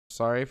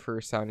Sorry for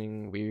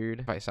sounding weird.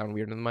 If I sound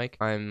weird in the mic,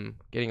 I'm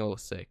getting a little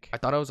sick. I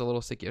thought I was a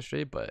little sick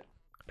yesterday, but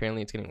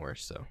apparently it's getting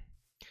worse, so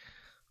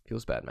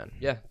feels bad, man.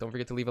 Yeah, don't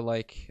forget to leave a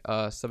like,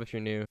 sub if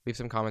you're new. Leave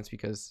some comments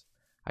because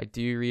I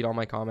do read all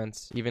my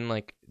comments, even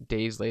like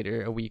days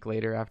later, a week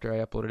later after I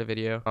uploaded a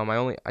video.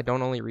 I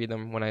don't only read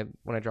them when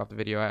I drop the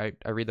video. I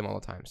read them all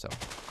the time, so it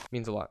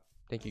means a lot.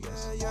 Thank you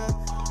guys.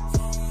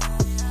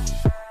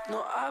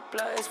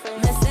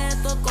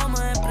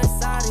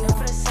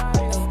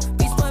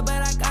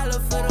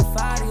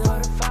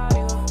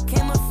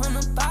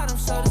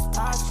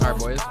 Alright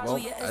boys, well,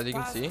 as you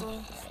can see,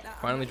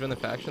 finally joined the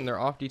faction. They're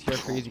off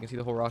DTR trees. You can see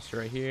the whole roster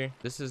right here.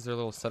 This is their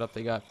little setup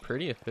they got.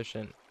 Pretty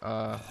efficient.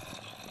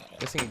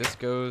 Guessing this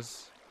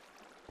goes...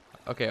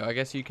 Okay, I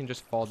guess you can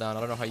just fall down.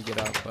 I don't know how you get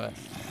up, but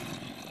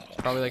it's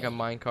probably like a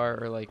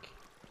minecart or like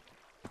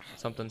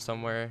something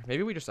somewhere.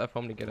 Maybe we just F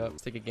home to get up.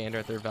 Let's take a gander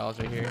at their valves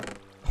right here.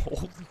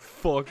 Holy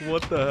fuck,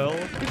 what the hell?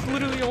 It's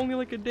literally only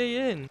like a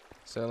day in.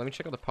 So let me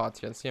check out the pots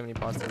here. Let's see how many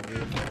pots they do.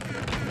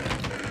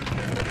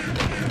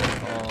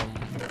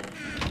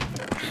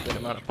 Good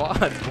amount of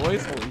pods,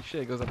 boys. Holy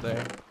shit, it goes up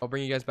there. I'll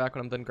bring you guys back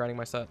when I'm done grinding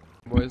my set.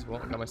 Boys,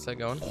 well, I got my set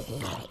going.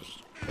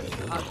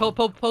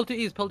 Pull to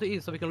east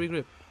so we can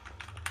regroup.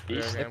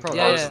 East?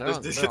 Yeah.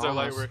 These kids are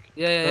light work.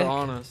 Yeah. They're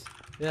on us.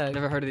 Yeah.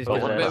 Never heard of these guys.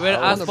 guys. We're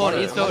at spawn,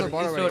 east road.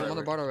 I'm on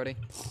the bar already.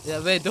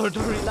 Yeah, wait, don't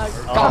relax.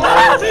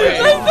 I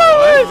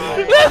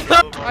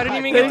didn't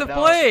even get to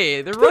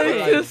play. They're running.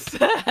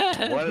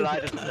 What did I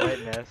just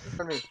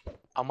witness?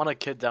 I'm on a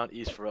kid down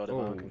east road.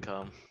 Everyone can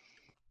come.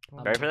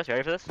 Ready for this? You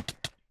ready for this?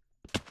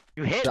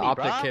 You hit the me,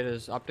 optic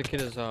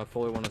kid is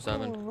fully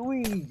 107.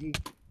 Luigi.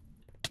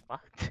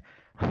 What?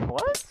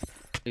 What?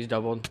 He's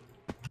doubled.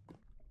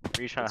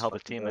 He's trying to help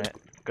his teammate.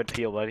 Good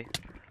peel, buddy.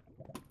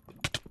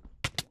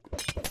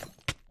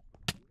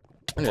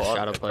 I'm gonna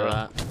shadow play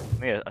that.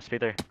 Me a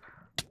speeder.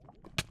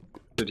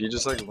 Dude, he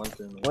just like went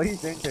through me. What do you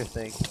think they're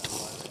saying?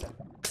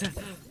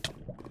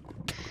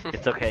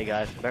 It's okay,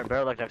 guys.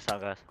 Better luck next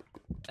time, guys.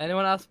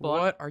 Anyone else spawn?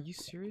 What? Are you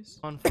serious?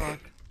 On fuck.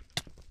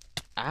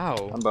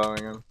 Ow. I'm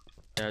bowing him.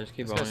 Yeah, just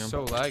keep This bowing guy's him.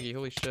 so laggy.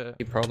 Holy shit.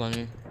 Keep prolled on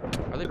you.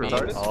 Are they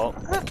Retarded? beats? Oh.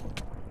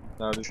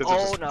 No, these kids are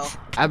Oh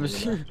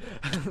just... no.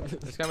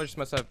 This guy just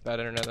must have bad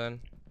internet then.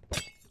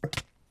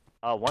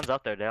 Oh, one's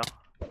up there, Dale.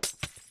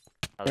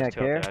 Oh, there's two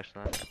up there,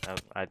 actually.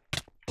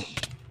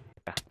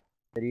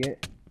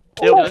 Idiot.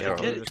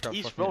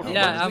 East road.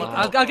 Yeah,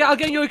 I'll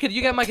get your kid.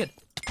 You get my kid.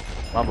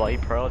 Mumble, he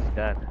pros,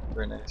 dead.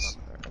 Very nice.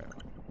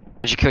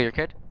 Did you kill your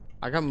kid?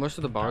 I got most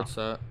of the bard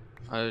set.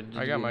 I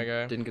got my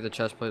guy. Didn't get the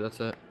chest plate, that's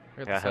it.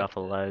 I Got hit off a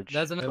ledge.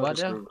 There's another one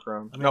there.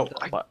 No,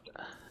 What?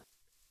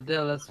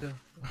 There, let's go.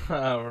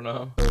 I don't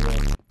know.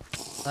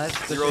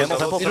 Nice. Zero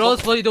Zero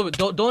is fully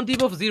debuffed. Don't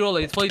debuff Zero,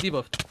 it's fully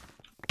debuffed.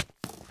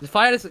 The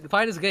fire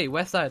is gay,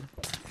 west side.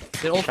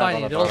 They're all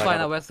fine, they're all fine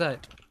at west side.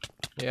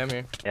 Yeah, I'm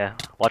here. Yeah.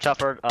 Watch out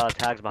for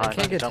tags I behind.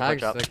 can't get Jump,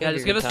 tags. jump. Yeah,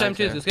 just give us time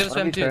too. Just give us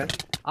time too.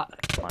 My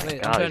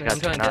Wait, God, I'm these guys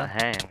turning, cannot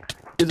yeah. hang.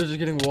 They're just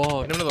getting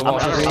walled. Get him to the I'm wall.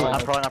 prone. Go.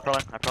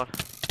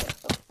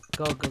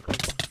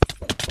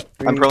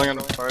 I'm pulling on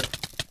the card.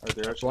 Right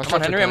there, actually. I'm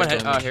on Henry. I'm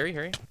on Harry.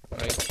 Wait,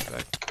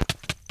 back.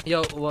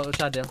 Yo, what's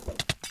that deal?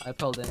 I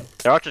pulled in.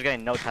 Their archer's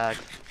getting no tags.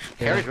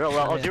 Yeah. Harry's real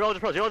low. Oh, Yeah. Zero is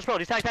pro.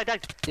 He's tagged.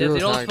 Yeah,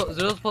 Zero's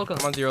Zero's pull.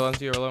 I'm on zero low.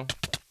 3,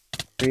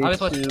 I was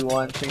 2,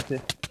 1, 3,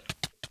 2.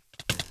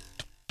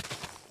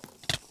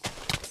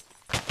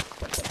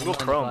 Google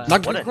Chrome. Not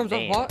What Google a Chrome's up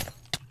name. what?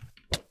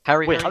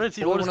 Harry. Wait, how did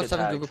Zero just get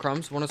 107 tagged? Google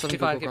Chromes. 107 Keep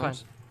fine, Google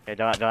Chromes. Okay,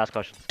 don't ask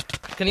questions.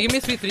 Can you give me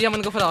a speed 3? I'm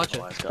gonna go for the archer.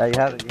 Yeah, you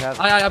have it,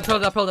 I'm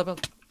pulled.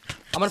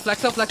 I'm gonna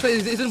flex up.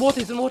 He's in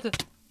water.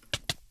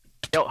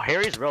 Yo,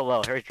 Harry's real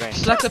low. Harry's drained.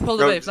 Flex up, pull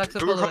the way. Flex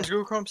up, pull the way.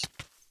 Google Crumbs.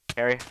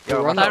 Harry. Yo,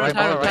 Yo, run run that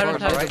that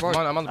right, right. right.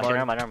 I'm on the bar.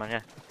 Never mind,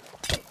 yeah.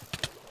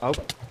 Oh.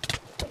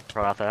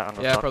 Pro out there.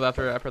 Yeah, I pro that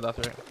through.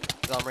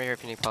 I'm right here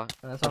if you need pot.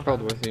 That's I not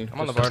prolled with you.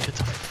 I'm on the bar.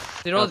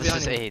 Zero's this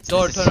is behind you. AIDS.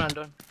 Door, This turn is- around,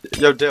 door.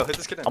 Yo, Dale, hit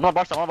this kid in. I'm on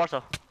bar still.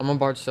 I'm on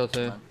bard still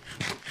too.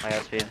 I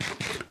got speed.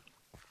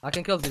 I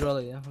can kill Zero,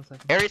 yeah. 1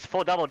 second. Harry's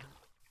full doubled.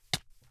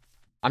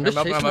 I'm just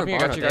I'm chasing up their here,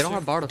 bard. got you, They got don't you.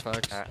 have bard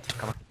effects. Alright,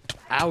 come on.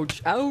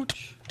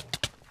 Ouch.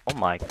 Oh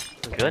my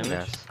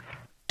goodness.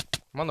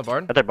 I'm on the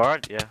bar. Got their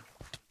bard? Yeah.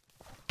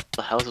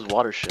 The hell is this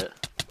water shit?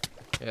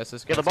 Yeah, it's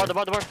this. Get the bar.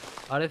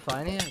 Are they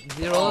fine here?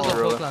 Zero's on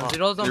really? Pokemon.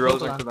 Zero's on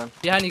Zero's next to Pokemon. them.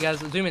 Behind you guys.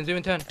 Zoom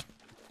in, turn.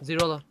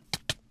 Zero.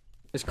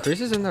 Is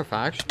Creases in their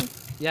faction?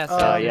 Yes.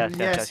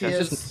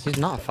 Yes. He's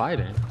not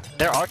fighting.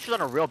 Their archer's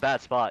on a real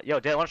bad spot. Yo,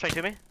 Dale, wanna straight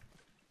to me?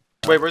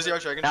 Wait, where's the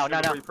archer? I can Now, just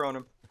now. before you prone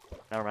him.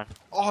 Never mind.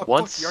 Oh,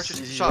 Once fuck, the archer's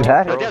you- shot. You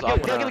had Yo, it. Dale, Throws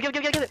get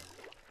off it.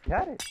 You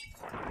got it.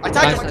 I tagged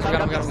Nice, him. we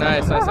got him.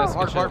 Nice.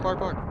 Bar.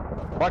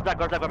 Guard back.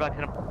 Hit him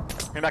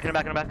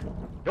back.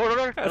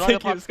 Yo. I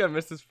think this guy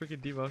missed his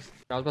freaking debuffs.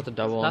 I was about to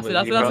double That's him. it, but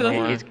that's you it, broke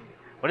that's it. more.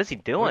 What is he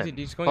Where's doing?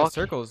 he? He's going in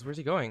circles. Where's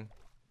he going?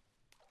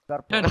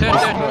 Turn. Who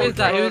is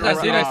that? I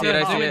see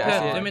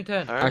it. Zoom in,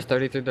 turn. I was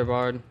 30 through their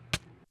bard.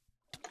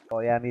 Oh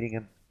yeah, I'm eating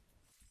him.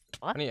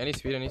 I need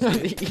speed.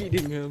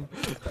 Eating him.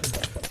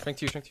 Strength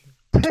 2.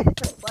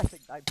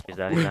 He's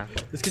dead.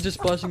 This kid just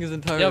splashing his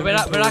entire. Yo, we're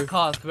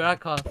inventory. at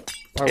cost.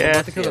 Alright, we're Yeah,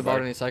 about to kill yeah, the bard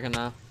bud. any second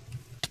now.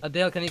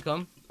 Dale, can you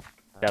come?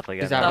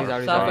 Definitely He's get out, that.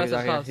 he's South, out, he's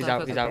south, out, he's out, south, he's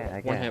south, out, he's south, out. I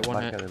One can't. hit, one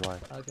Black hit. Feather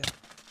Blind. Okay.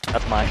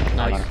 That's mine.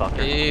 Nice. You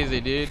fucker.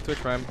 Easy, dude. Twitch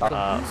prime.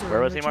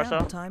 Where was he,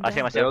 Marcel? I see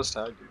him, I see him. Dale's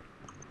tagged.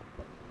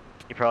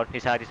 He pro'd.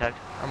 He's tagged, he's tagged.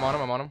 I'm on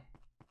him. I'm on him.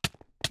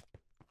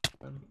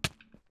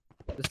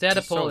 Just stay at the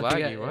It's so pole. if you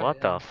laggy, get- what? What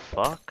yeah. the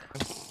fuck?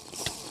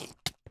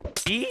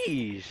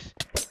 Jeez.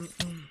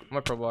 I'm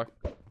a pro block.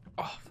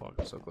 Oh fuck,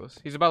 I'm so close.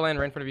 He's about to land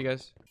right in front of you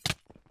guys.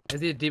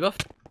 Is he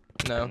debuffed?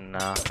 No.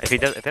 Nah. If he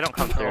does, if they don't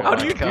come through, How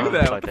do you I don't do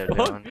know that? what they're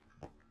What? doing.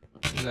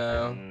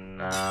 No.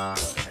 Nah.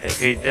 If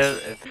he does,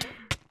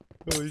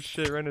 Holy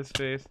shit, right in his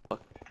face.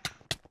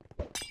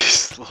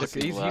 He's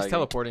He's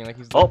teleporting like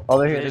he's. Oh, Oh,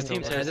 they're here. His They're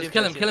team's here. here. Just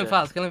kill him, kill him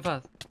fast, kill him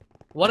fast.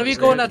 One of you He's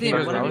go on here. that team.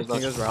 He's One of you. here.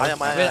 He goes I right. am.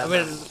 Wait,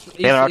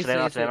 They have an archer, east, they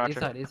have an east, archer. east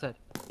side, east side.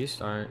 You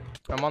start.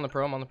 I'm on the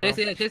pro. I'm on the pro.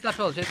 Chase that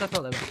pill,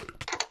 Evan.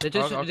 They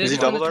just, Okay. they Is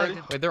just he wanna doubled try already?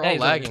 to- Wait, they're Yeah, all he's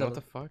doubled, lagging. he's What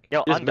the doubled. fuck?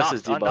 Yo, He just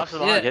misses undocked debuffs. the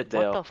line. Yeah. Hit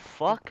Dale. What the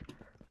fuck?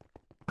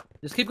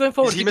 Just keep going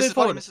forward, He keep going misses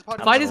pod, he forward. misses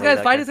pod. Fight these I'm guys,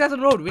 sorry, fight that these guys on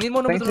the road. We need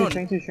more numbers String on two, the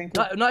road. string two,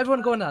 string two. Not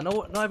everyone going there.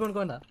 Not everyone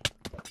going there.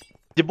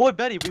 Your boy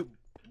Betty,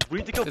 we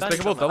need to kill Betty.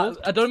 Despicable double.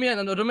 I don't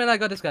mean I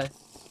got this guy.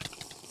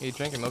 You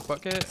drinking milk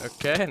bucket?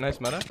 Okay, nice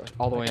meta.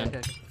 All the way in.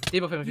 Okay.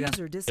 Debuff him if you can.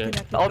 User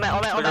disconnected. Oh man,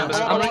 oh man, oh man.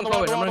 I'm running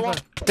forward, I'm running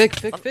forward. Thick,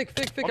 thick, thick,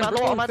 thick, thick. I'm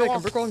I'm at the wall,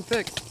 I'm bricking at the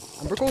thick. wall.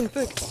 I'm bricking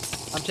thick. I'm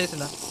bricking thick. I'm chasing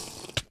that.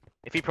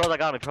 If he pros, I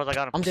got him. If he pros, I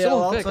got him. I'm Yeah,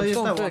 still I'll thick. tell I'm you if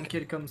still that one thick.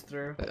 kid comes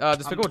through.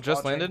 Despicable I'm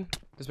just watching. landed.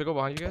 Despicable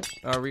behind you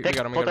guys. We Thick,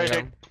 got him. We full got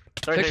him.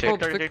 33. Thick 33, pulled,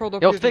 33. thick pulled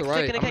up Yo, here to the thick,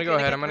 right. thick, I'm gonna go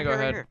ahead. I'm gonna go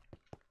ahead. Yeah,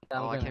 Oh,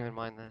 I'm I going. can't even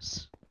mind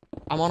this.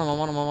 I'm on him. I'm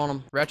on him. I'm on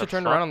him. Ratchet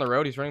turned fuck? around on the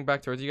road. He's running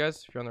back towards you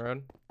guys. If you're on the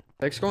road.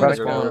 Thick's going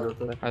to Right,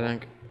 spawn. I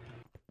think.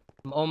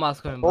 I'm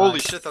almost coming Holy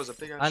back. shit, that was a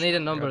big ass I need a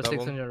shot. number Yeah, double.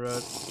 600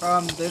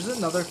 road. There's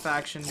another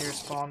faction near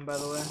spawn, by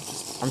the way.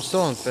 Just I'm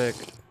still on thick.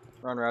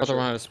 Run, About to Ratchet.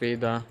 run out of speed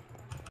though.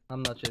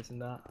 I'm not chasing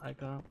that. I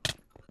can't.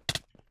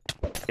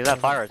 He's at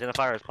fire. He's in the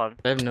fire spawn.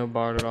 They have no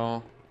bard at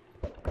all.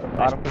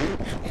 Bottom for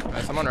you.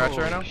 Nice. I'm on Ratchet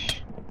right now.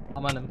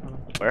 I'm on him.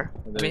 Where?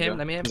 There Let me you him, go.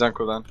 let me him. He's on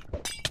cooldown.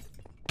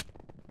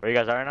 Where you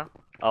guys are right now?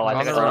 Oh, I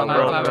On think the it's road, on the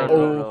on the road.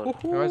 road. road.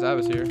 Why is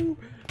Abbas here?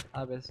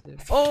 I best. Yeah.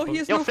 Oh, he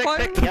has Yo, no thick, fire.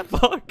 thick. Yep.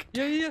 Fuck.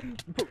 Yeah, yeah.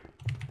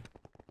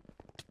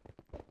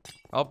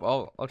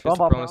 I'll chase Bomb, the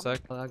pro in a bomb. sec.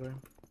 I'll aggro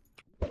him.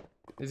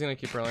 He's gonna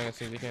keep rolling as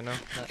soon as he can now.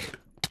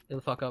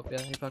 He'll fuck up.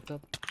 Yeah, he fucked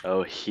up.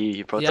 Oh,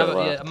 he pros Yeah, that but,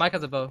 yeah, left. Mike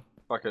has a bow.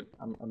 Fuck it,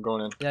 I'm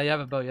going in. Yeah, you have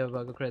a bow. You have a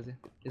bow. Go crazy.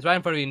 He's right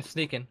in front of you and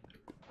sneaking.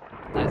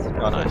 Nice.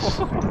 Oh, nice.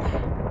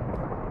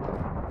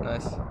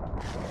 Nice.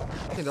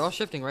 Okay, they're all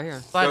shifting right here.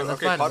 Fight him. Go-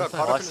 Let's okay, fight him. pot Let's up,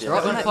 fight pot him. up. They're all,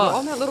 Everyone they're paw. all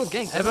in that little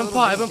gank. Everyone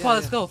paw. Everyone paw.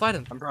 Let's go. Fight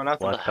him. I'm throwing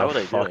out What there. the hell are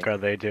they fuck doing? are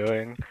they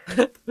doing?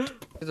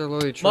 These are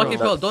literally true. Marky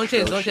Pearl. Don't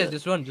chase. Oh, Don't chase. shit.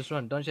 Just run. Just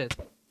run. Don't chase.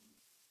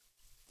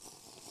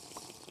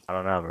 I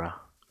don't know, bro.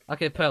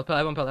 Okay, Pearl.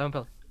 Everyone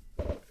Pearl.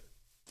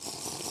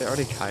 They're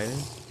already kiting.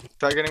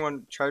 Try getting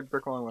one, try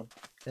brick one.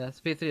 Yeah,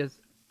 speed 3 is.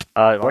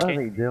 What Marky?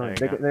 are they doing?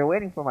 There you go. They're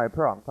waiting for my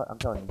pro. I'm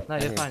telling you. No,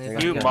 you're fine, you're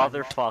You Yeah.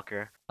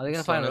 motherfucker. Are they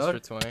gonna Slow find a this for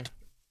road? 20.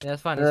 Yeah,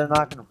 it's fine. They're It's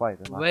not gonna fight.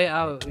 They're not. way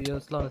out your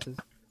slownesses.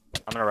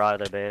 I'm gonna ride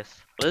their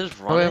base. What is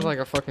Probably have running?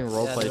 like a fucking Yeah,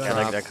 roleplay they're Yeah, right.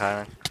 like trap. that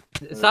kind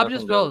of. Stop nothing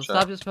just double build. check.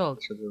 Stop just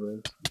build. Should be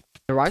right.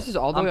 The Rise is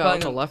all the I'm way out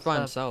calling to him. left by Stop.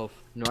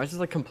 himself. No, Rise is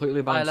like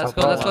completely by Alright, let's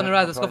himself. go. Let's go in the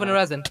res. I'm Let's go for the going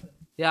res in.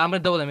 Yeah, I'm gonna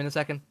double him in a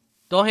second.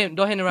 Don't hit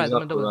the res. He's I'm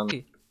gonna up double for him. them.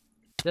 Key.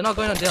 They're not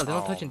going on Dale. They're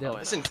not Oh, touching Dale.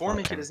 This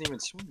informing kid doesn't even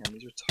swing him.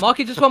 These are tough.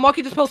 Marky just pull.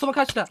 Marky just pull. Someone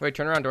catch that. Wait,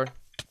 turn around door.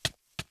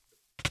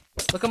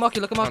 Look at Marky.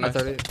 Look at Oh, Marky. nice.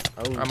 30.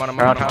 Oh, I'm on him.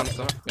 Around I'm on town. him.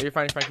 So. Yeah, you're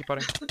fine. Keep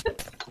putting.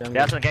 damn.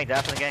 Dash in the gang,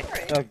 dash in the gang.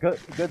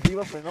 Good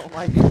debuff for no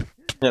Mike.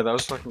 Yeah, that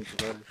was fucking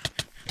pathetic.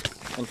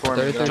 Informing.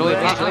 30, down 30.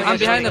 there. I'm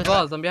behind the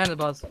balls. I'm behind the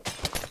balls.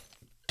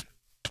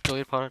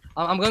 Juliet potted.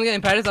 I'm gonna get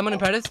in Paris. I'm gonna in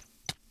Paris.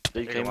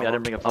 You kidding me? I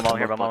didn't bring a I'm out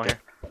here, fucking I'm out bucket.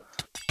 here.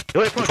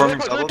 Do it, pro, Informing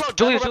do it, pro, do it, double. pro.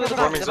 Julius, Double, Julius, double,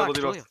 Informing double, double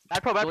double. debuff.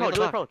 Bad pro, bad pro, Julius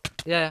Juliet back.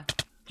 pro. Yeah.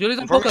 Julie's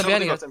on Informing poker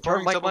behind double you. debuff.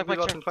 Informing Mike, double Mike, Mike,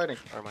 debuff turn. and fighting.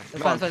 Never mind.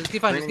 It's fine. Just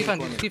keep fine. Just keep fine.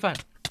 Just keep fine.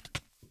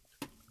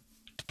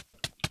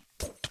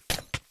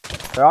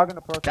 They're all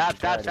gonna protest. Dab,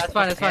 each dab, other. dab. It's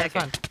fine. It's fine. It's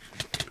fine.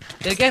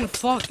 They're getting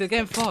fucked. They're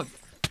getting fucked.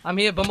 I'm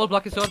here. Bumble,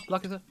 block his sword.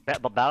 Block his sword.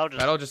 But battle just.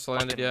 Battle just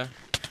landed. Yeah.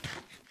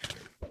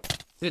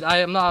 Dude,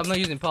 I'm not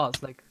using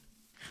parts. Like.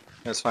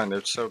 It's fine,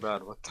 they're so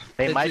bad. What the?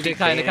 They might be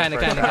kinda. gaining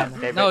for a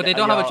trap. No, they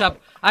don't have a trap.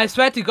 I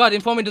swear to God,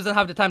 Informing doesn't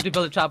have the time to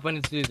build a trap when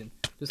it's using.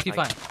 Just keep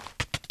fine.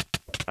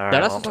 Alright,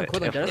 That well, is on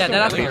cooldown. if- That is Yeah, on that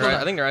I has think to they're be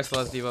I think their ice still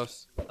has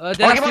debuffs. That's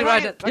come on,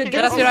 right. right. That's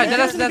Yeah, right.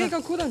 that's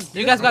right.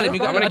 You guys got it. You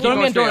got I'm gonna it. keep Don't me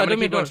going and straight, don't I'm gonna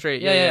me keep going don't.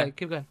 straight, Yeah, yeah, yeah.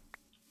 Keep going.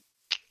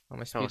 Oh,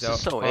 my Oh, speed's this out.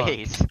 is so Fuck.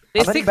 ace. They're I'm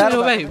hitting 600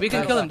 battle away. back. We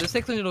can Battle kill them. back. They're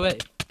 600 away.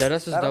 Deadass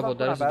is Battle double.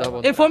 back, Deadass is battle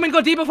double. back. Informing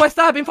go deep before I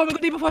stab. Informing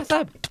go deep before I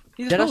stab.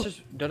 He's a fool.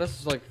 Deadass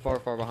is like far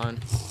behind.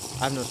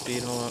 I have no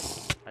speed. Hold up.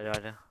 I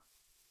do.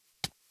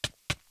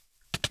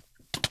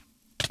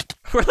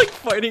 We're like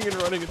fighting and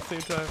running at the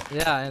same time.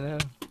 Yeah, I know.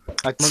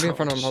 I'm gonna be in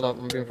front of him. Hold up.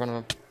 I'm gonna be in front of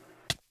him.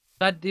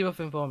 Bad debuff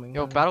Informing.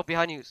 Yo, battle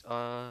behind you.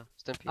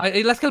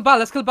 Stimpy. Let's kill Bal.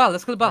 Let's kill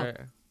Bal. Alright.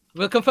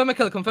 We'll confirm a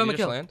kill. Confirm Did a you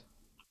just kill. land?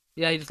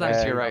 Yeah, he just Yeah,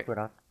 landed. to your yeah, right. put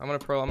on. I'm gonna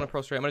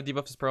pro straight. I'm gonna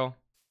debuff his pro.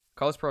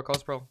 Call his pro.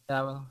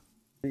 Yeah, well.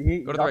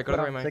 Go to the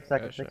right, Mike. 6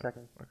 seconds, Yeah, 6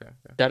 seconds. Okay.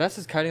 Deadass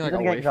is kiting like He's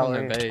gonna away get from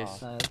Valerie. their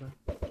base.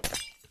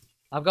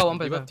 I've got one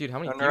Debuff, person. dude, how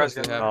many No, debuffs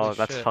no, do they no, have?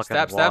 that's Shit. fucking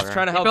Stab's water.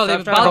 trying to help. Bro,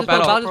 Stab's trying to help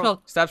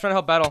battle. Stab's trying to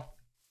help battle.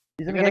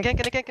 He's You're in gonna the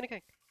gank, gank. gonna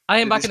gank. I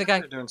am Dude, back these in the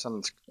guys gang. are doing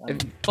something.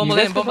 Bumble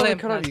You in, guys bumble can in.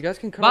 cut off. Nice. You guys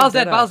can cut Bal's off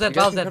dead, Deadass. Bal's dead, You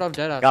guys Bal's can dead. cut off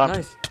Deadass. Got him.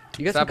 Nice.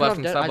 You guys Stab can cut left off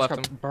him, Deadass. stab I left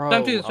just him. got- Bro.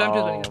 Swam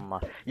to Oh my.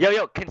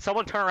 Yo, can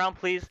someone turn around,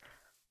 please?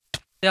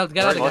 Yeah,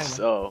 get out of the What's-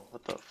 gang. Oh,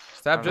 what the?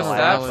 Stab just know,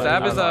 stab. I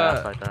Stab don't is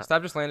know, like that.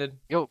 Stab just landed.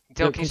 Yo, Yo,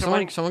 can you can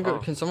someone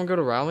someone go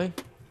to rally?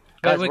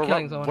 Guys, We're we're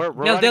killing run- someone.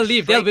 we're They'll running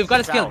leave. straight We've got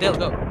a skill. south. They'll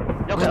go.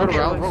 No, Go to okay,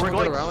 rally, we're go to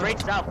going rally. straight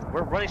south.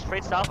 We're running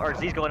straight south. Our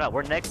Z's going up.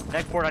 We're next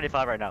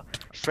 495 right now.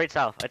 Straight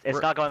south. It's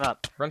We're- not going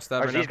up. Run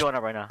stab Our right Z's now. going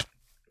up right now.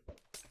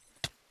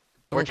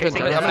 We're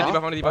chasing I'm Deadass. gonna debuff. I'm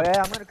gonna Oh debuff.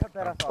 yeah, I'm gonna cut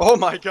that off. Oh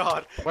my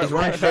god. We're He's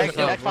running straight next,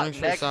 south, next, running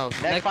straight next,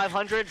 south. next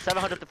 500,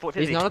 700 to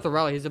 450. He's not at the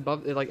rally. He's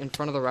above, like in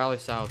front of the rally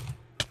south.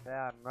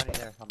 Yeah, I'm running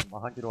there. I'm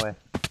 100 away.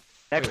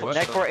 Next, Wait, what?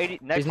 next 480,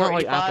 next He's not,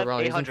 like, at the 485,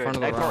 rally, he's in 800. front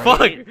of the Next rally.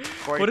 480, Fuck!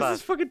 485. What is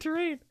this fucking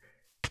terrain?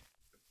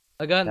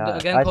 Again, Yeah,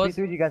 again, I close. speed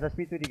through you guys. I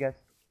speed through you guys.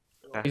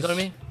 You got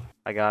me?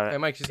 I got Hey it.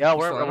 Mike, she's Yeah, she's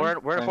we're still on. in a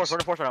force. Thanks. We're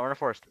in a force right now. We're in a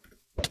force.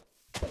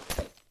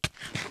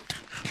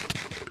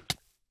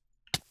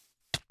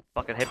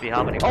 Fucking hippie,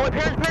 how many? Oh, wait,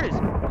 Paris!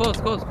 Close.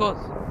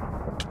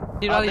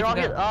 He rally They're all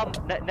you here. guys.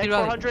 Next rally.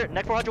 400,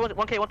 next 400,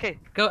 1k.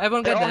 Go,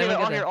 everyone They're get all there, here,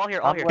 everyone all get here, there. all here,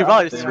 all here. Good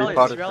rally, This three rally,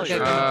 potted this rally. for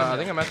sure. I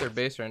think I'm at their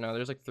base right now.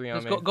 There's like 3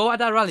 on Just me. go at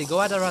that rally, go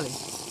at that rally.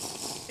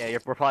 Yeah,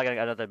 we're probably gonna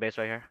get another base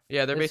right here.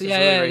 Yeah, their base is Yeah,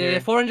 literally yeah, right yeah,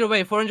 here.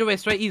 400 away,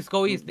 straight east,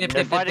 go east. Dip.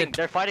 They're fighting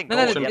No,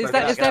 gold. shouldn't it's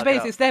fight. their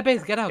base, it's their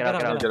base. Get out.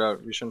 Get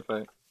out. We shouldn't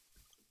fight.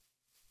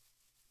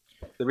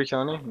 Did we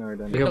kill any? No, we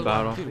didn't. We got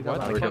battle. Dude, We what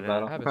got the battle. fuck? We got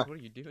battle. Habits, what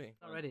are you doing?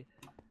 They're not ready.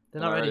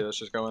 They're Not not ready. Let's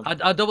just go in.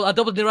 I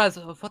doubled the rise.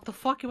 Oh, what the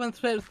fuck? He went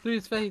through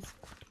his face.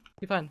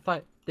 You fine,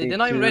 fight. They're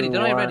not even ready. They're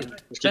not even ready.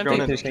 Just keep going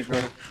in. Just keep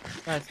going in.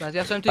 Nice.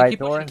 Yeah, so Right, keep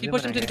door, pushing. Keep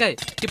pushing to the zoom in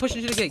gate. Keep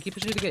pushing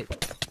to the gate.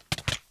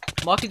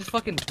 Marky just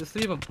fucking. There's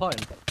 3 of them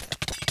potting.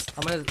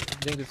 I'm gonna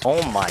drink this.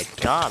 Oh my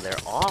god, they're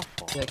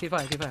awful. Yeah, keep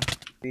fine.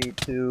 3,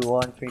 2,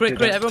 1, 3, Crit,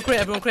 2. everyone crit.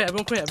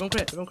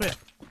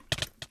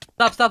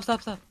 Stop. Stop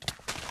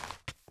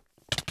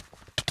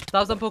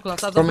some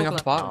Pokemon, Forming up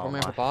a pot. Oh Forming my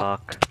up a pot.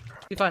 fuck.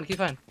 Keep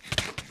fine.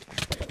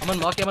 I'm on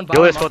Marky, I'm on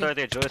Julius Marky.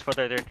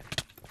 433.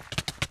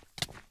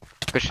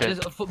 Good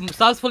shit.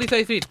 Star's fully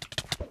 30 feet.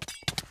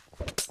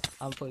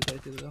 I'm fully 30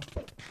 feet as well.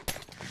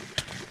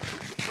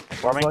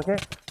 Forming. Okay.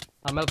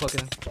 I'm L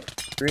poking.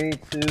 3,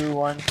 2,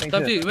 1, 3,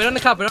 2. We're on the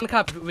cap.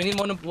 We need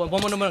one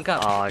more number on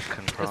cap. Oh, I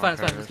confirm. It's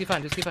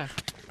fine. Just keep fine.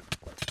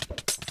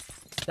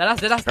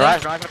 That's. Rise in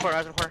the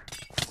corner.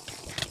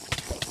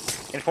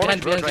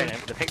 Informant's Behind, road drain.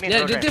 The pygmies Yeah,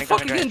 road drain. they're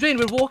fucking getting drained.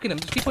 We're walking them.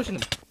 Just keep pushing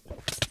them.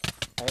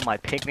 Oh my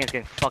pygmies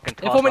getting fucking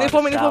tossed.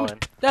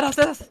 Informant. That's.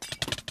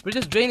 We're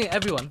just draining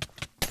everyone.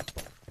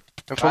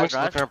 Informant's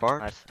looking at bar.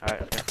 Nice.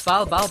 Alright, let's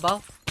go.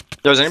 Bal.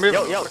 Yo, is anybody?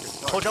 Yo.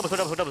 Hold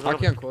doubles.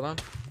 Marky on cooldown.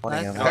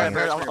 Morning, Nice. I'm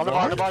Paris, running. on the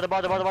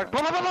bar.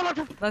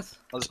 Nice.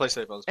 I'll just play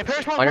safe. I'll just play And Paris,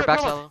 safe. come On your back,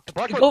 Paris,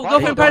 Salo. Go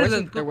for Paris.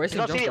 They're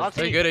wasting He's on C, jump on shots.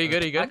 Are you good? Are you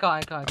good?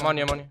 I can't. I'm on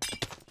you.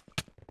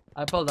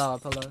 I pulled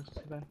out. Just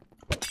keep fine.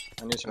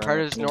 I need to run.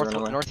 Predators I need to run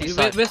away. northeast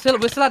side. We're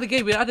still at the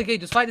gate. We're at the gate.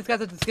 Just fight these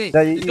guys at this gate.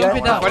 Yeah, you- Just you don't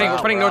guys be down. want- We're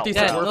fighting northeast.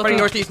 Yeah, We're fighting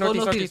northeast. We're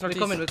Northeast.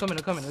 coming. I'm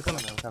coming.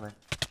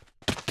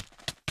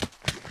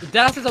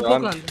 Dallas is on Yo,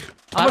 I'm- Pokemon.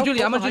 I'm on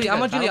Julie. I'm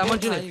on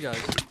Julie. You guys.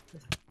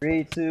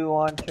 3, 2,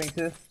 1, swing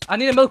 2. I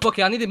need a milk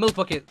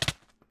bucket.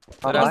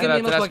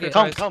 Quick.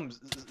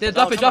 Yeah,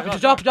 drop it.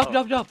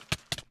 Drop.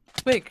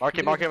 Quick.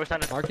 Marky, we're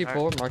standing. Marky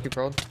pulled. Marky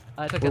pulled.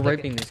 I took We're it.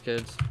 raping these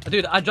kids.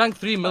 Dude, I drank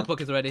 3 milk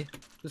buckets already.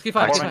 Just keep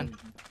fine. Foreman.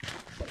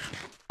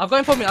 I've got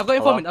informant. Hold on,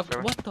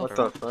 What the? What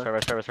the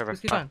fuck? Server.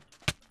 Just keep fine.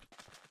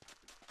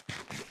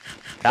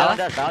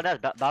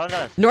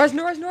 Balance.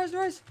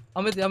 Noise.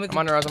 I'm with you. I'm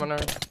on rise.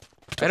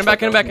 Hit him back.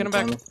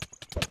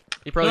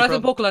 He No, probably that's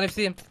in probed. Pokemon if you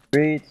see him.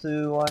 3,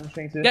 2, 1,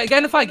 swing 2. Get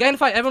in the fight.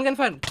 Everyone get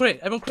in the fight.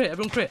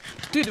 Crit.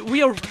 Dude,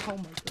 we are. Oh my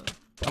god.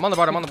 I'm on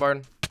the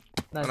barn.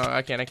 Nice. Oh, no,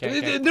 I can't.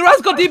 The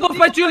Raz got debuffed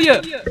by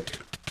Julia.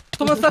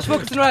 Someone slash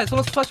focus in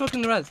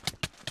the Raz.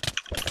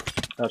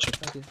 Gotcha.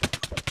 Thank you.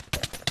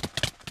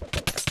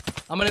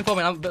 I'm an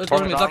informant. Don't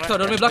Foreman me block shot.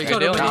 You good, Don't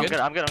Dale? me. You I'm good? good.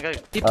 I'm good.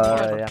 Keep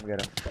Yeah, I'm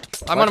good.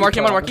 I'm on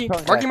Marky. Marky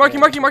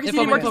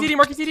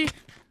CD.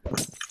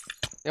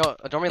 Yo,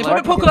 don't Informant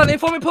relax.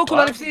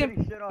 Pokemon if you see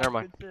him. Never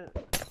mind.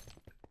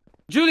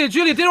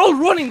 Julia, they're all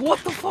running. What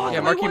the fuck? Yeah,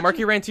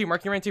 Marky ran too.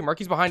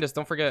 Marky's behind us.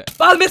 Don't forget.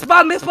 Ball missed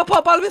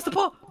the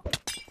pop.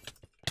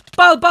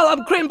 Ball,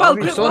 I'm critting ball.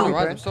 I'm still on the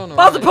rise. I'm still on the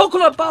Ball's a rise.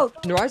 Pokemon, ball.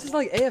 Noise is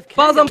like AFK.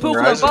 Ball's on Rise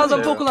Pokemon, is too.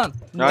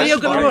 They are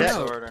gonna Nice.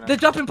 run. They're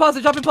dropping pass.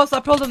 I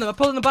pulled on them.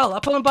 I'm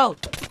ball.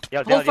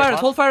 Yo, Hold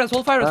fires.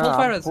 I'm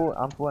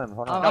full him.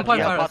 Hold on. I'm fine,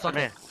 Pots for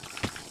me.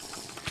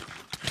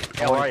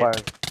 Yeah, where are you?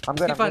 I'm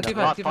good.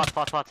 Keep fine.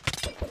 Pots.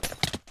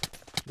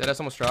 Did I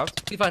almost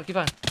dropped? Keep fine.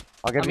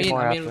 I'll give I you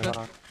more mean, after. Hold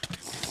on.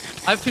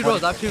 I have 2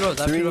 rows. Yeah,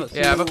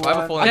 I have a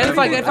full. Get in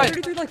fight.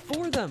 Dude, like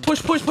 4 of them.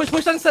 Push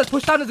down the steps.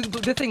 Push down the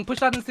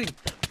thing.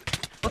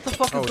 What the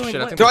fuck Oh is going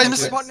shit! I on? think Yo, we I can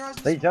missed do the it.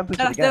 button. They jump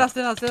into the Deadass.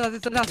 gap.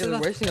 Yeah, they're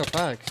wasting our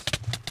packs.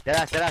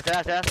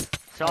 Deadass.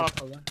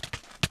 Still on him.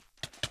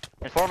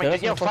 Informing.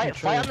 There's Yo, no fucking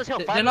fight on this hill.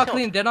 They're not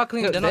clean. They're not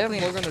clean. They're not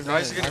clean. No,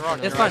 he's getting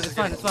rocked. It's fine. It's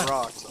fine. It's fine.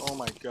 Rocked. Oh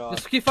my god.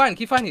 Just keep fighting.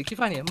 Keep fighting. Keep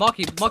fighting.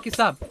 Marky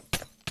stab.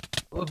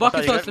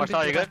 Marky first.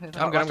 Marcel, you good?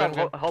 I'm good. I'm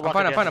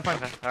fine. I'm fine.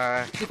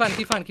 Alright. Keep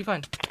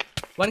fighting.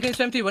 One can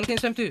swim two.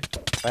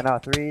 Right now,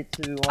 3,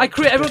 2, 1. I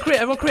crit.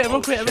 Everyone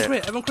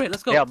crit.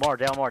 Let's go. Down more.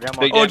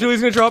 Big Oh, Julie's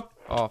gonna drop.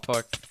 Oh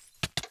fuck.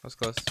 That's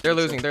close. They're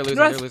losing.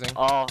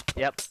 Oh,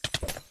 yep.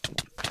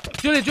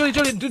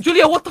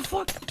 Julia, what the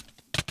fuck?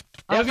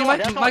 I'm gonna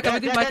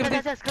be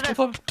Mike.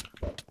 Inform.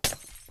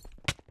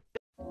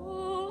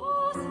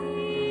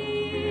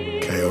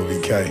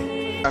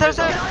 KOBK.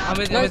 I'm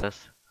with you.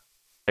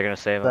 They're gonna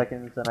save him.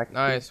 Seconds and I can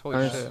Nice.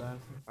 Holy shit. Alright,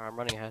 I'm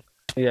running ahead.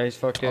 Yeah, he's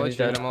fucked. I'll Yeah, let he's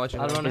you hit dead. him. I'll let you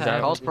I don't hit him. wanna He's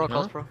have.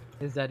 Calls pro.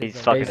 He's dead. He's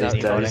dead. fucking He's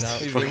dead. dead.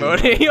 He's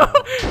emoting.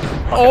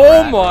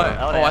 Oh my.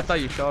 Oh, I thought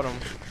you shot him.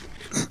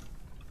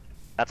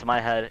 That's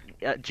my head.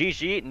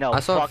 GG? No. I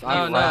saw- fuck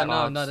I- you, No,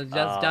 Ryan. that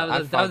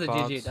was a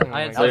GG. Oh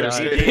my I God.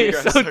 He's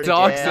so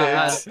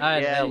toxic.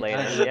 Yeah,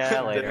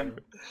 later.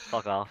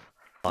 Fuck off.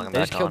 Fuck him They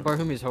just back killed on.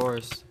 Barhumi's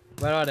horse.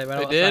 Where are they?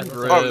 They did?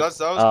 Oh, that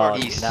was Oh,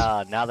 Marquis.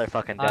 nah, now they're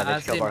fucking dead. They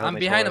just killed I'm Barhumi's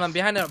behind him. horse. I'm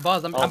behind the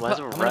boss. I'm Oh, mine's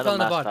a gonna red pull on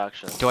the mass bot.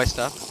 faction. Do I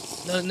stop?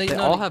 No, They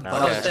all have No,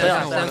 bugs. okay. Stay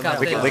down,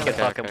 We stay can down.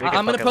 fuck him.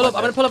 I'm gonna pull up.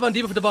 I'm gonna pull up on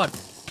deep of the bot.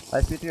 I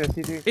C3, I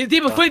C3. He's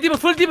deep,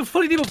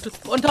 fully deep.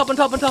 On top. Oh, on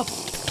top.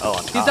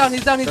 He's down.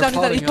 He's They're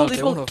pulled. He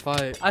they pulled. wanna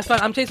fight. I'm fine.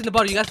 I'm chasing the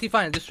bot. You guys keep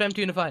fighting. Just try to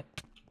unify.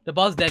 The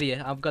boss dead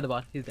here. I've got the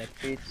bot. He's dead.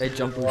 3, They 2,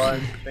 jump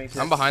 1, swing 2.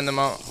 I'm behind them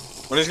out.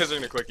 One of these guys are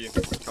gonna quickie.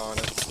 Calling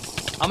it.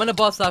 I'm gonna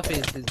boss that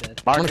face. He's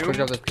dead. I'm gonna quick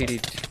up this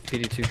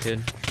PD2 kid.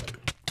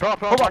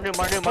 Marnu.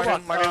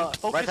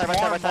 Right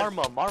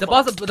side. The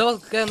boss.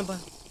 Get on the bot.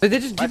 They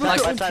just Right debuffed side, their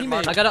right own side,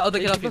 teammate. I got other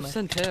They kill off you, debuffed man.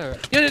 Santerre.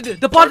 Yeah,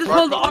 the bot is Right,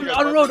 pulled right, on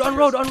right, road.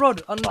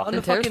 right, On the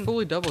Santerre's fucking.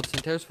 fully doubled.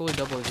 Santerre's fully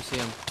doubled if you see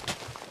him.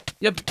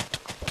 Yep.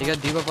 He got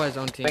debuffed by his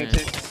own Swing teammate.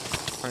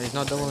 2. Alright, he's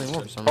not double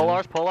anymore for some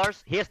reason.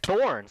 Polars. He has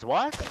thorns.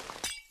 What?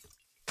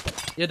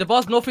 Yeah, the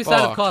boss north side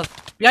of Fuck. cars.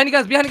 Behind you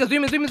guys.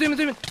 Zoom in.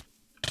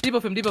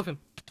 Debuff him.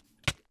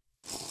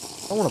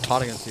 I want to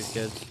pot against these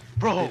kids.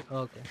 Bro.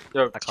 Okay.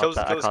 Yo, I kill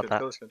caught this that, kid, I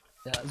kill this kid.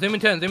 Yeah. Zoom in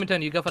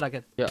turn. You go for that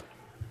kid.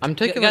 I'm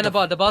taking Get like the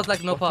bot. The boss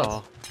like no what the-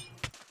 pass.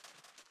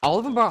 All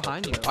of them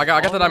behind you. I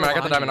got the diamond. I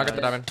got the All of them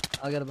diamond.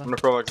 I'll get a I'm bot. gonna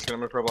pro block this kid. I'm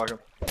gonna pro block him.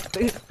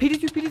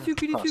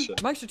 PD2. Oh,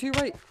 shit. Mike's to your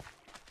right.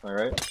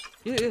 Alright.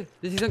 Yeah.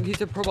 He's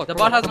a pro block. The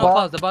pro bot has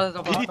block. no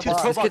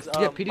pass. This kid's,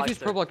 yeah, PD2's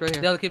pro block right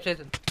here. They'll keep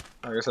chasing.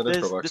 I guess I did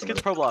pro block. This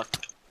kid's somebody. pro block.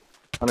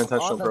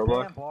 Unintentional On the pro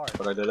block, damn bar.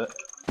 but I did it.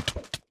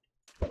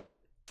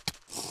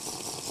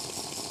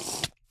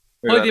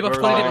 Fully Look at that, debuffed, whoever's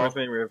fully meeting debuffed. with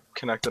me, we have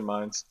connected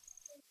minds.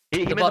 He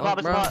The made the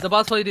pop bot, his the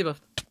boss fully debuffed.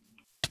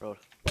 Road.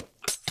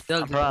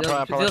 They'll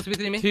I'm speak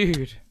to me.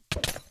 Dude.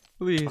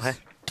 Please. Okay.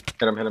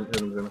 Hit him.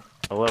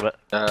 A little bit.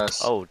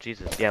 Yes. Oh,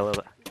 Jesus. Yeah, a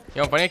little bit.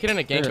 Yo, I'm finding a kid in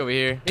a gank Yeah. over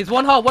here. He's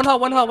one heart.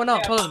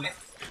 Follow him.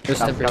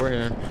 Just step here, we're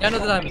here. Yeah,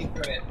 another time.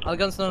 I'll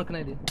gun Snow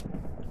Canadian.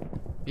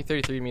 He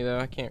 33 me though.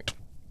 I can't.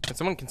 Can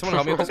someone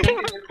help me with this kid?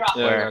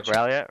 Yeah, I Where? got you.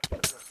 Rally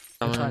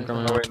I'm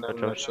coming. Oh wait,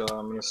 no, chill.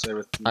 I'm gonna stay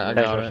with you. I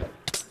got it.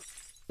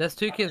 There's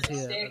 2 kids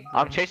here.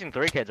 I'm chasing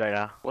 3 kids right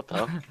now. What the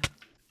hell?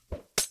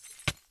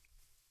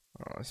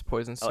 Oh, it's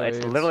poison Oh, it's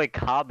saves. literally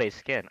Kabe's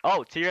skin.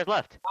 Oh, 2 years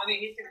left.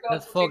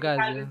 There's 4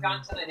 guys here.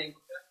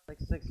 Like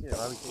 6 here.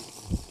 Why are we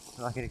taking?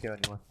 I'm not gonna kill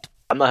anyone.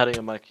 I'm not hitting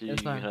him, Mike. You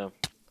It's can fine. hit him.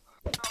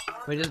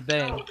 We just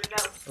bang.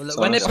 So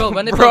When they nice. pull,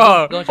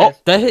 Bro. don't chase.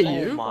 That hit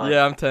you?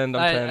 Yeah, I'm 10.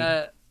 I'm 10.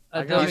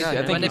 I Dale, got I him.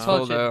 think when they he's pull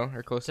full shit. though,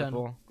 or close to Turn.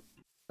 full.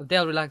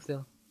 Dale, relax,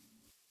 Dale.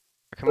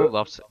 I can move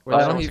left. Wait, I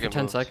left don't one's need for good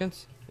 10 moves.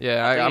 seconds.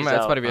 Yeah, I'm it's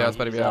about to be out. It's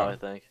about to be I out.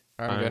 think.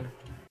 Alright, I'm good.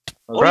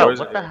 Bro, boys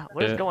what are the here. hell?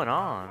 What is Yeah. going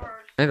on?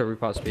 I need a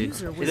repot speed.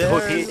 Is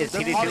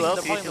TD too low?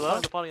 TD too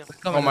low?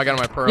 Oh my god,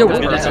 my pearl. Yo, my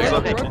what pearl the saved.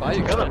 heck? Right by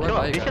you guys, Kill him, right kill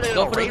by him. you These guys. shit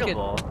Go ain't for the kid.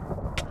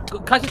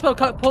 raidable. Catch his pull,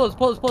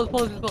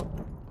 pull his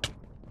pull.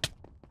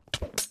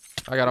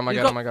 I got him. He's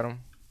I got him.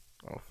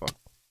 Oh fuck.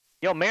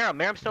 Yo,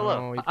 Marim's still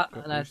low. No,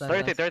 Nice.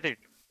 33.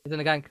 He's in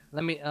the gank.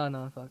 Let me. Oh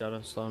no, fuck. Got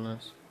a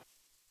slowness.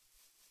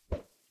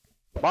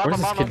 Marm, What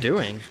is this kid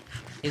doing?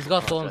 He's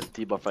got thorns.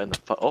 Debuff right in the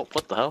oh,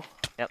 what the hell?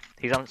 Yep,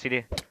 he's on CD.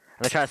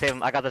 I'm trying to save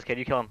him. I got this kid.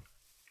 You kill him.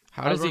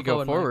 How does he run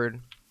go forward, forward?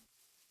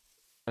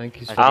 I think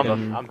he's I'm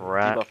fucking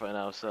debuff right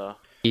now, so.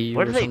 EU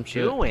What or are they some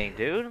shit. doing,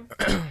 dude?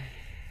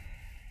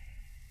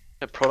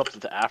 They pro up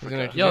to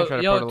Africa. He's gonna try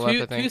to Yo, portal left, I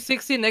think.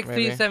 260 next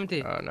Maybe.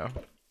 370. Oh no.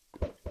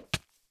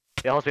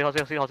 Yeah, hold speed.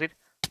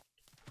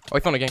 Oh, he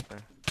found a gank.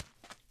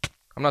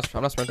 I'm not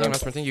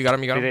sprinting. You got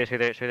him.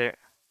 Stay there.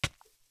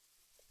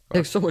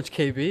 Takes so much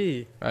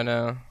KB. I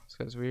know. This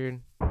guy's weird.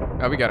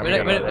 Oh, we got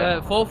him.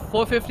 Wait,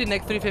 450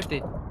 next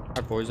 350.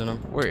 I poison him.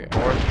 Where?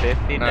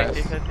 450 Nice.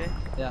 next 250.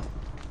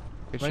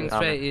 Good Running shit.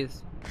 straight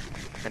east.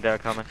 And they're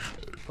coming.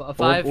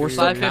 550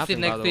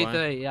 snapping, by next the way.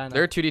 330. Yeah, I know.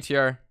 They're 2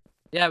 DTR.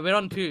 Yeah, we're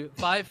on 2.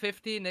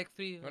 550 next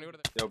 3.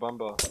 Yo,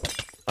 Bumbo.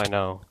 I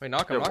know. Wait,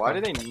 knock him. Yo, Knock why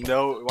him. did they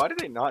know? Why did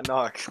they not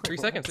knock? 3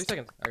 seconds. I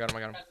got him.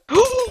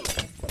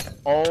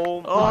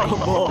 Oh my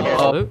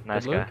god. Loot,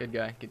 Nice good loot.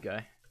 guy. Good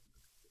guy.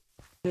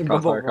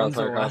 Crossfire,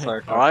 crossfire,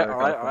 crossfire. Alright,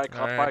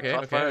 crossfire, okay,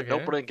 crossfire. okay.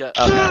 Don't put in get.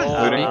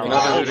 Looting, Oh,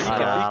 another looting.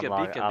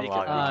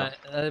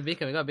 beacon.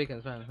 Beacon, we got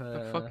beacons, man.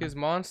 The fuck is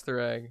monster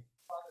egg?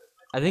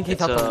 I think he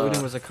It's, thought the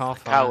looting was a cow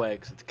farm. Cow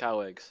eggs. It's cow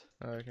eggs.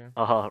 Oh, okay.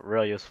 Oh,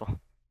 real useful.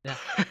 Yeah.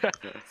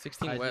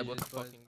 16 I web. did Let's it, boys. fucking.